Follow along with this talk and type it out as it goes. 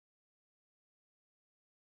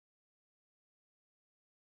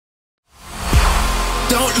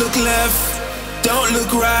Don't look left, don't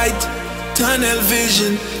look right. Tunnel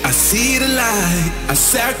vision, I see the light. I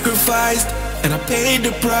sacrificed and I paid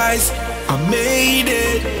the price. I made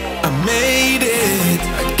it, I made it.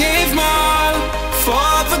 I gave my all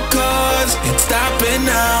for the cause. It's stopping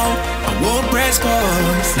now, I won't press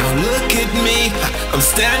pause. Now look at me, I'm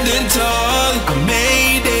standing tall. I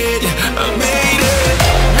made it, I made it.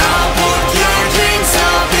 Now put your drinks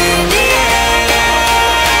up in the air.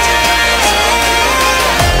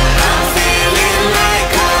 I'm feeling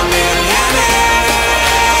like a millionaire.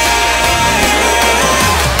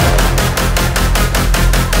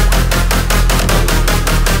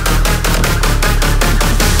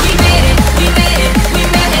 We made it, we made it, we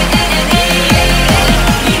made it.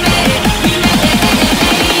 We made it, we made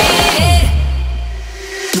it.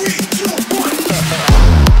 3, 2, 1.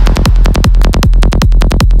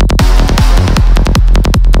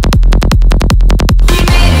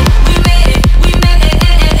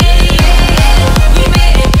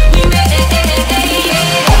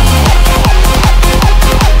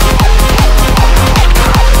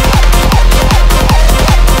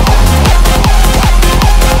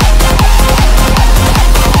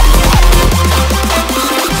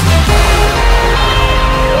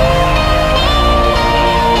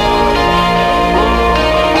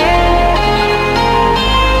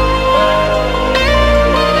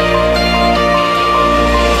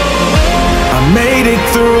 Made it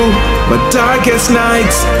through my darkest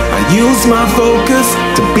nights. I used my focus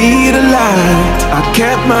to be the light. I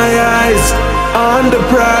kept my eyes on the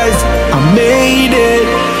prize. I made it,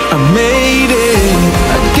 I made it.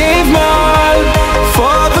 I gave my all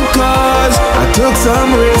for the cause. I took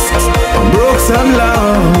some risks, I broke some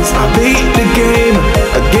laws. I beat the game.